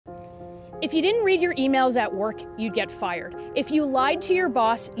If you didn't read your emails at work, you'd get fired. If you lied to your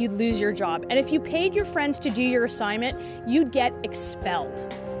boss, you'd lose your job. And if you paid your friends to do your assignment, you'd get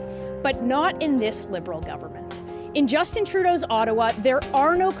expelled. But not in this Liberal government. In Justin Trudeau's Ottawa, there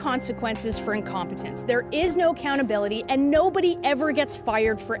are no consequences for incompetence. There is no accountability, and nobody ever gets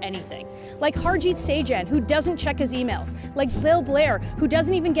fired for anything. Like Harjit Sajjan, who doesn't check his emails. Like Bill Blair, who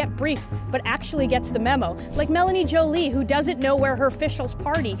doesn't even get briefed, but actually gets the memo. Like Melanie Joly, who doesn't know where her officials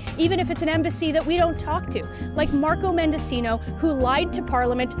party, even if it's an embassy that we don't talk to. Like Marco Mendicino, who lied to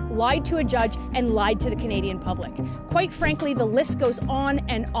Parliament, lied to a judge, and lied to the Canadian public. Quite frankly, the list goes on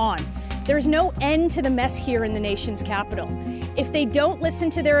and on. There's no end to the mess here in the nation's capital. If they don't listen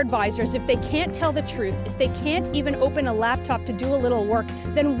to their advisors, if they can't tell the truth, if they can't even open a laptop to do a little work,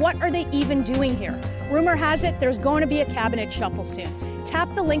 then what are they even doing here? Rumor has it there's going to be a cabinet shuffle soon.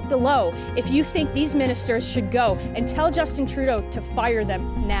 Tap the link below if you think these ministers should go, and tell Justin Trudeau to fire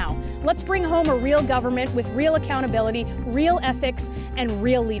them now. Let's bring home a real government with real accountability, real ethics, and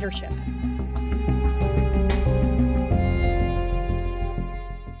real leadership.